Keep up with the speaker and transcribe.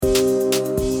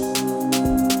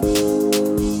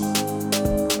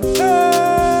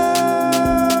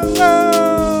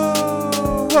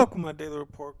my daily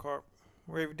report card,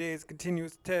 where every day is a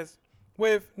continuous test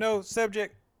with no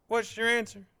subject. What's your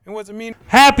answer? And what's it mean?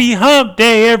 Happy Hump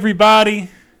Day, everybody.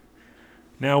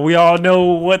 Now, we all know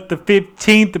what the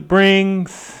 15th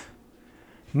brings.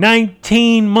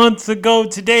 19 months ago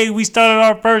today, we started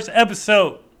our first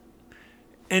episode.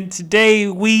 And today,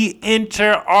 we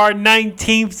enter our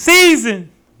 19th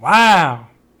season. Wow.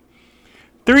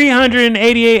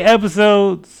 388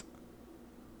 episodes.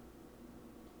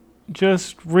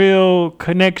 Just real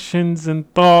connections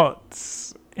and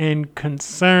thoughts and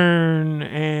concern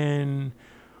and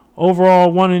overall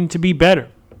wanting to be better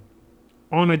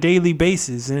on a daily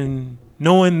basis, and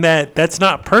knowing that that's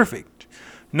not perfect,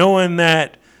 knowing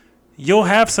that you'll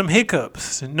have some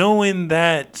hiccups, knowing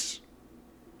that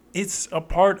it's a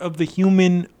part of the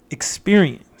human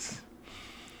experience.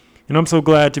 And I'm so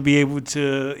glad to be able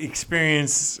to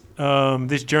experience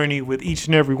this journey with each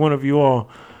and every one of you all.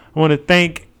 I want to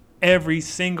thank every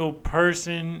single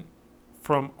person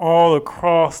from all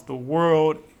across the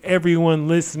world, everyone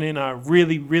listening. I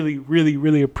really, really, really,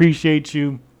 really appreciate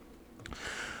you.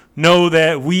 Know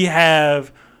that we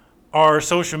have our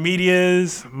social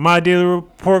medias, My Daily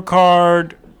Report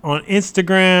Card on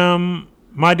Instagram,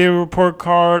 My Daily Report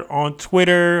Card on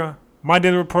Twitter, My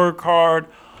Daily Report Card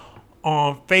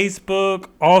on Facebook.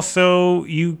 Also,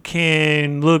 you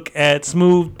can look at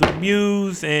Smooth the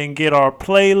Muse and get our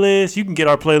playlist. You can get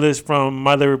our playlist from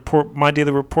My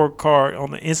Daily Report Card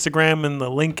on the Instagram and the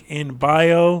link in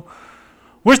bio.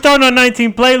 We're starting on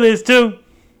 19 playlists too.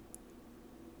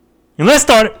 And let's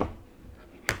start it.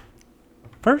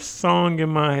 First song in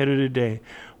my head of the day.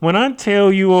 When I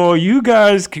tell you all, you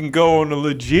guys can go on a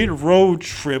legit road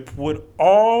trip with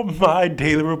all My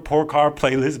Daily Report Card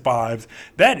playlist vibes.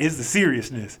 That is the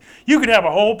seriousness. You could have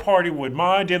a whole party with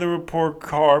My Daily Report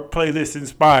Card playlist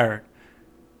inspired.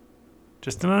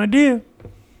 Just an idea.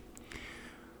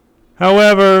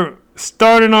 However,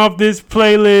 starting off this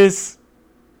playlist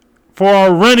for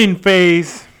our running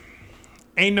phase,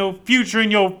 Ain't No Future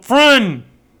in Your Front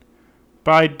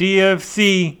by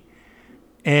DFC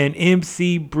and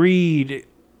MC Breed.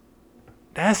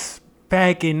 That's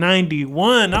back in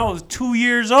 91. I was 2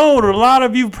 years old. A lot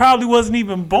of you probably wasn't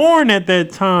even born at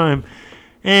that time.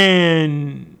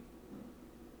 And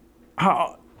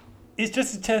it's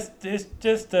just a test. It's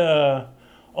just a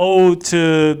ode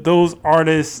to those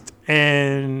artists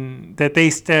and that they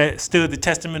stood the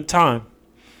testament of time.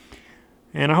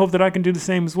 And I hope that I can do the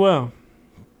same as well.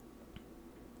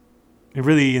 It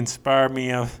really inspired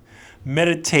me.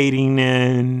 Meditating,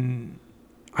 and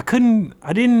the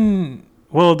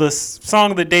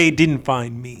song of the day didn't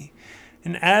find me.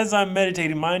 And as I'm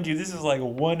meditating, mind you, this is like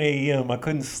 1 a.m. I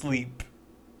couldn't sleep.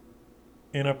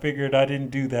 And I figured I didn't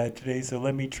do that today, so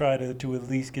let me try to at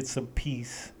least get some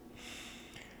peace.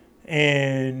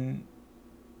 And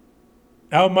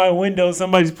out my window,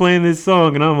 somebody's playing this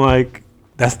song, and I'm like,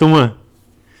 that's the one.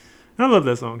 And I love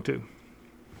that song too.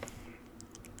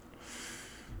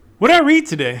 What did I read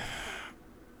today?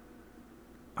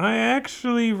 I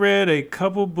actually read a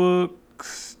couple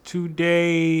books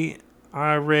today.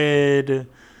 Whenever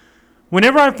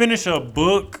I finish a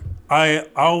book, I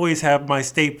always have my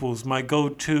staples, my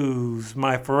go-tos,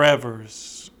 my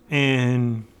forevers.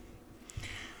 And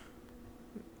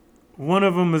one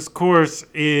of them, of course,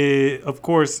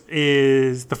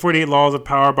 is The 48 Laws of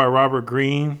Power by Robert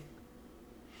Greene.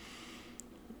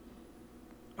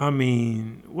 I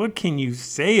mean, what can you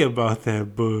say about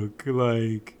that book?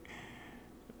 Like,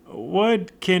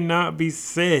 what cannot be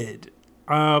said?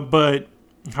 But,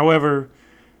 however,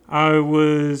 I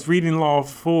was reading Law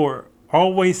 4.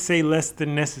 Always say less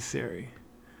than necessary.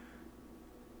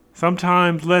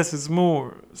 Sometimes less is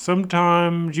more.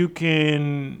 Sometimes you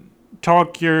can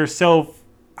talk yourself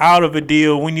out of a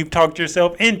deal when you've talked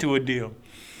yourself into a deal.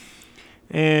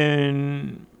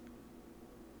 And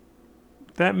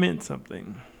that meant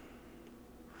something.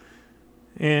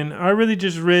 And I really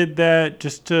just read that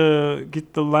just to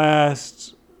get my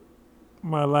last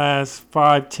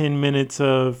 5-10 minutes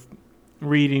of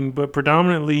reading, but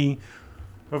predominantly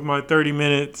of my 30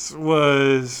 minutes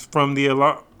was from the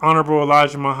Honorable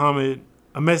Elijah Muhammad,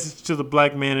 A Message to the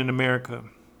Black Man in America.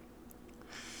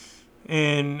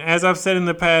 And as I've said in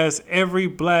the past, every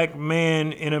black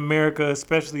man in America,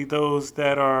 especially those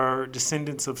that are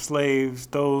descendants of slaves,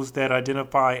 those that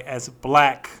identify as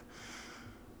black,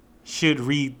 should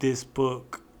read this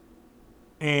book.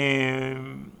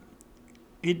 And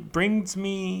it brings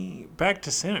me back to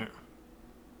center.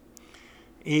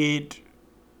 It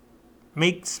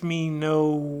makes me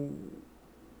know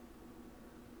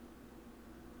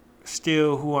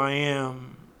still who I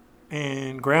am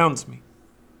and grounds me.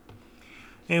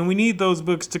 And we need those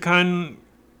books to kind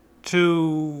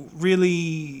to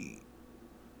really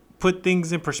put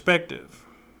things in perspective.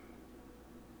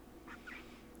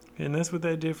 And that's what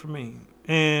that did for me.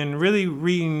 And really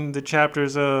reading the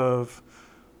chapters of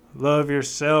love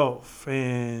yourself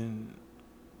and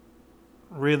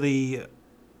really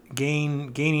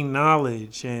gaining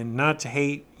knowledge and not to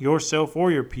hate yourself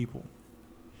or your people.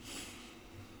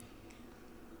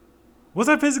 Was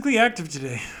I physically active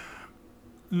today?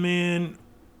 Man,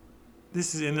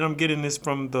 and I'm getting this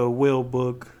from the Will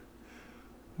book.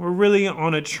 We're really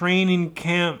on a training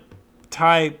camp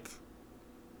type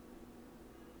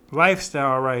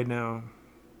lifestyle right now.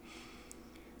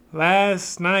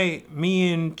 Last night,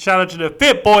 me and shout out to the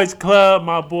Fit Boys Club,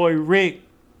 my boy Rick,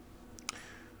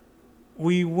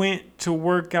 we went to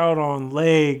work out on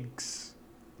legs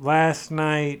last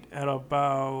night at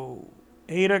about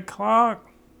 8 o'clock.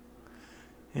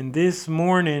 And this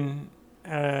morning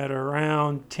at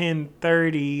around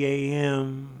 10:30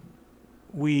 a.m.,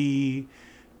 we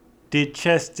did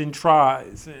chest and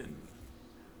tries. And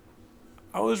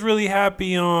I was really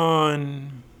happy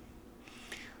on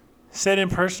setting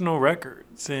personal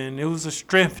records. And it was a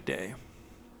strength day.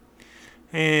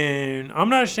 And I'm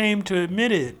not ashamed to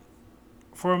admit it.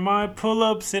 For my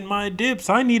pull-ups and my dips,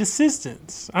 I need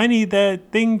assistance. I need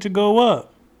that thing to go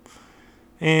up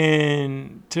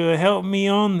and to help me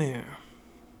on there.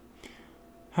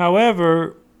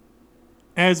 However,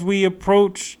 as we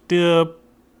approach the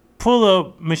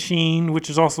pull-up machine, which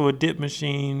is also a dip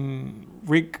machine,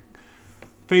 Rick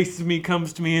faces me,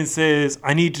 comes to me and says,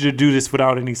 I need you to do this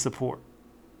without any support.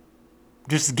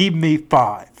 Just give me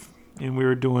 5. And we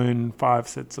were doing 5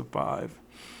 sets of 5.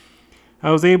 I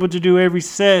was able to do every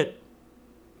set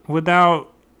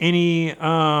without any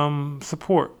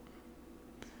support.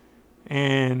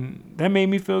 And that made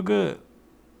me feel good.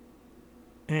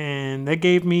 And that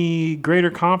gave me greater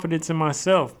confidence in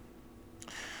myself.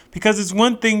 Because it's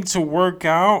one thing to work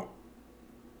out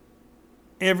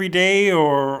every day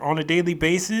or on a daily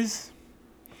basis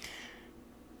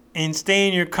and stay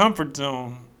in your comfort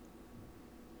zone.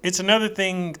 It's another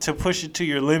thing to push it to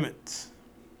your limits.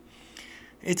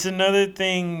 It's another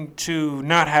thing to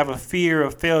not have a fear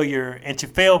of failure and to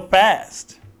fail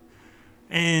fast.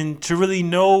 And to really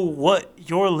know what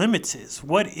your limits is.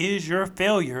 What is your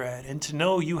failure at? And to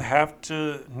know you have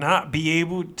to not be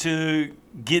able to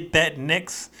get that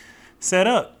next set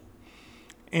up.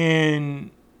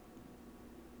 And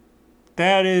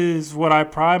that is what I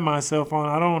pride myself on.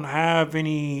 I don't have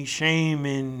any shame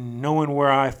in knowing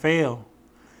where I fail.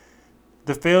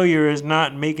 The failure is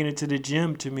not making it to the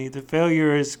gym to me. The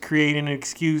failure is creating an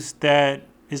excuse that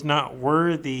is not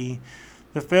worthy.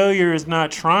 The failure is not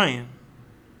trying.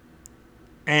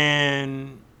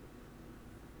 And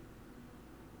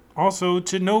also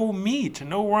to know me, to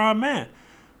know where I'm at.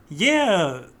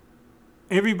 Yeah,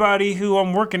 everybody who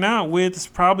I'm working out with is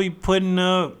probably putting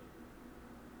up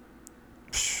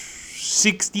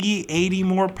 60, 80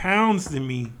 more pounds than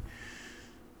me.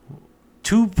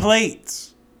 2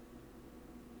 plates.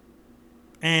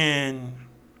 And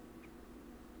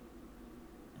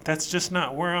that's just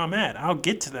not where I'm at. I'll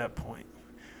get to that point.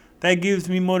 That gives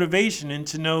me motivation, and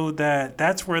to know that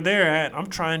that's where they're at, I'm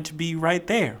trying to be right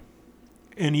there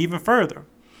and even further.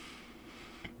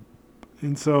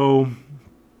 And so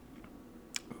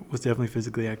it was definitely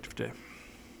physically active today.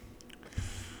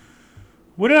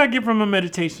 What did I get from my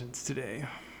meditations today?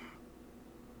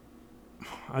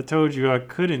 I told you I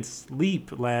couldn't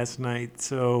sleep last night,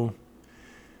 so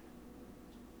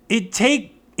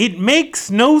it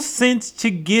makes no sense to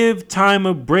give time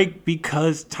a break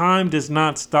because time does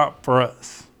not stop for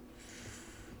us.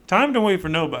 Time don't wait for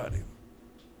nobody.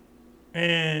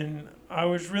 And I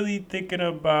was really thinking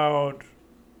about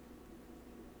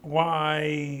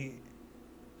why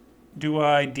do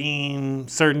I deem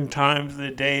certain times of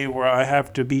the day where I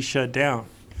have to be shut down.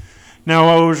 Now,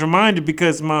 I was reminded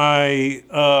because my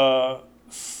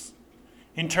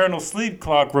internal sleep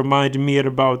clock reminded me at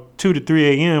about 2 to 3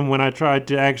 a.m. when I tried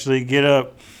to actually get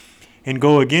up and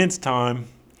go against time,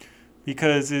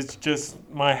 because it's just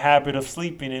my habit of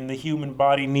sleeping and the human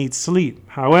body needs sleep.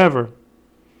 However,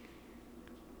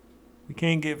 we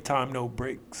can't give time no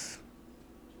breaks.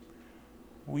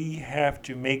 We have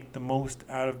to make the most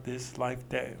out of this life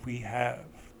that we have.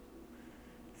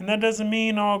 And that doesn't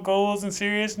mean all goals and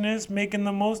seriousness. Making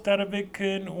the most out of it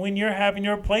could, when you're having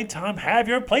your playtime, have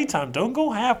your playtime. Don't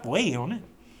go halfway on it.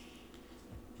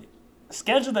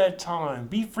 Schedule that time.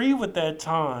 Be free with that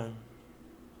time.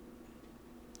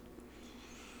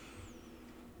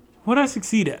 What I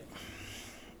succeed at?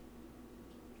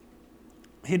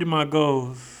 Hitting my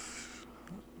goals.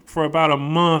 For about a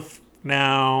month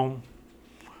now,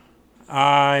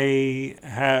 I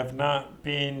have not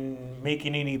been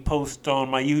making any posts on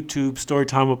my YouTube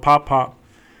Storytime with Pop Pop.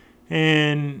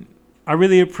 And I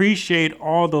really appreciate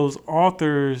all those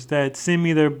authors that send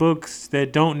me their books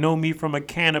that don't know me from a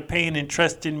can of paint and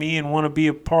trust in me and want to be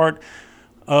a part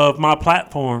of my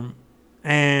platform.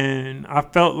 And I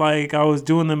felt like I was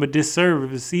doing them a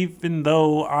disservice, even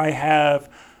though I have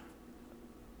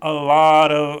a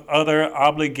lot of other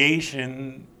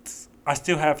obligations. I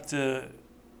still have to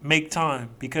make time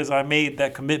because I made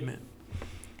that commitment.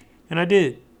 And I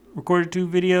did. Recorded 2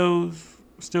 videos.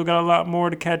 Still got a lot more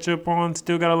to catch up on.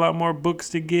 Still got a lot more books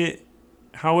to get.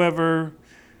 However,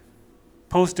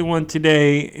 posted one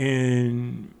today,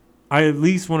 and I at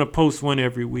least want to post one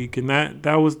every week. And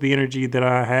that was the energy that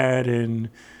I had. And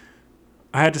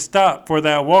I had to stop for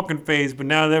that walking phase. But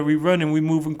now that we're running, we're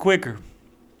moving quicker.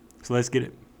 So let's get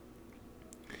it.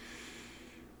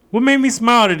 What made me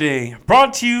smile today?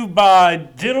 Brought to you by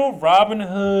Digital Robin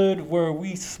Hood, where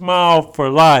we smile for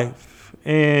life.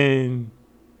 And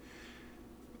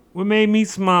what made me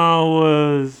smile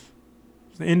was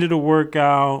the end of the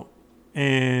workout,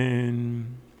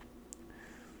 and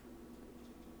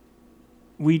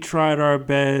we tried our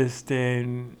best,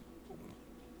 and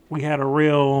we had a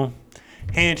real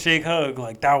handshake hug,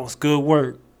 like that was good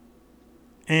work.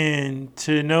 And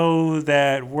to know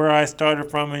that where I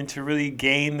started from and to really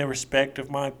gain the respect of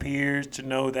my peers, to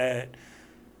know that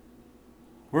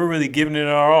we're really giving it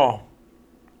our all.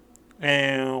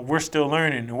 And we're still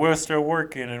learning, and we're still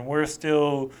working, and we're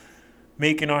still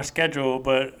making our schedule.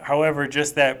 But however,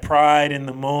 just that pride in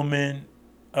the moment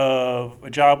of a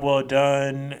job well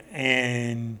done,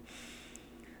 and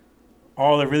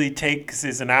all it really takes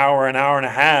is an hour and a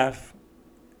half,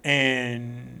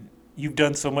 and you've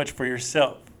done so much for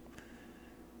yourself.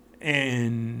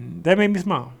 And that made me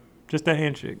smile. Just that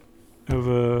handshake of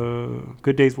a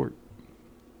good day's work.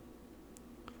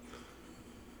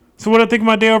 So what I think of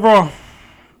my day overall?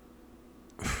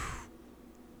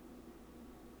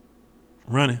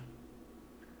 Running.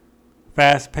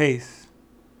 Fast pace.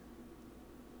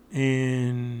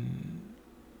 And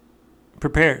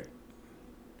prepared.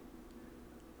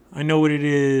 I know what it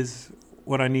is,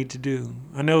 what I need to do.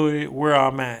 I know where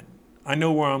I'm at. I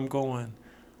know where I'm going.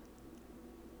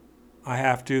 I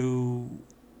have to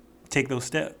take those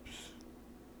steps.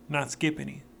 Not skip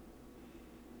any.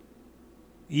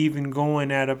 Even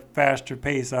going at a faster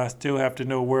pace, I still have to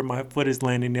know where my foot is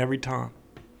landing every time.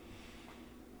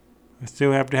 I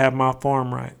still have to have my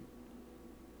form right.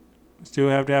 I still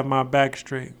have to have my back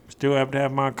straight. I still have to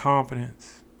have my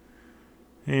confidence.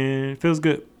 And it feels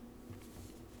good.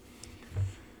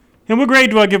 And what grade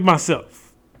do I give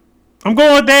myself? I'm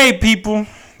going with A, people.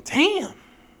 Damn.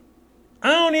 I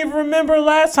don't even remember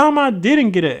last time I didn't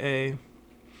get an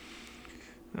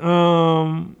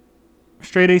A.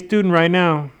 Straight A student right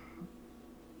now.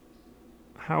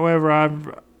 However,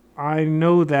 I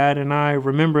know that, and I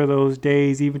remember those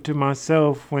days even to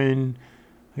myself when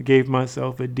I gave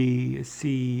myself a D, a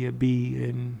C, a B,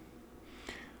 and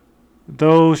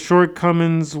those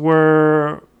shortcomings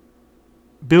were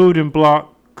building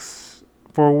blocks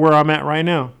for where I'm at right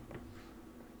now.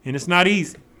 And it's not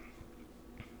easy.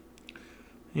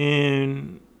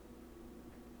 And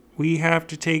we have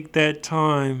to take that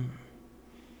time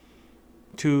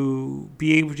to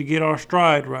be able to get our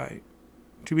stride right,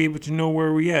 to be able to know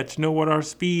where we're at, to know what our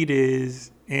speed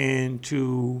is, and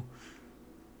to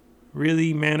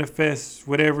really manifest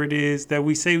whatever it is that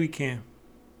we say we can.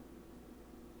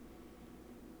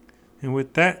 And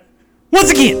with that,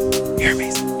 once again, you're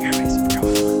amazing. You're amazing.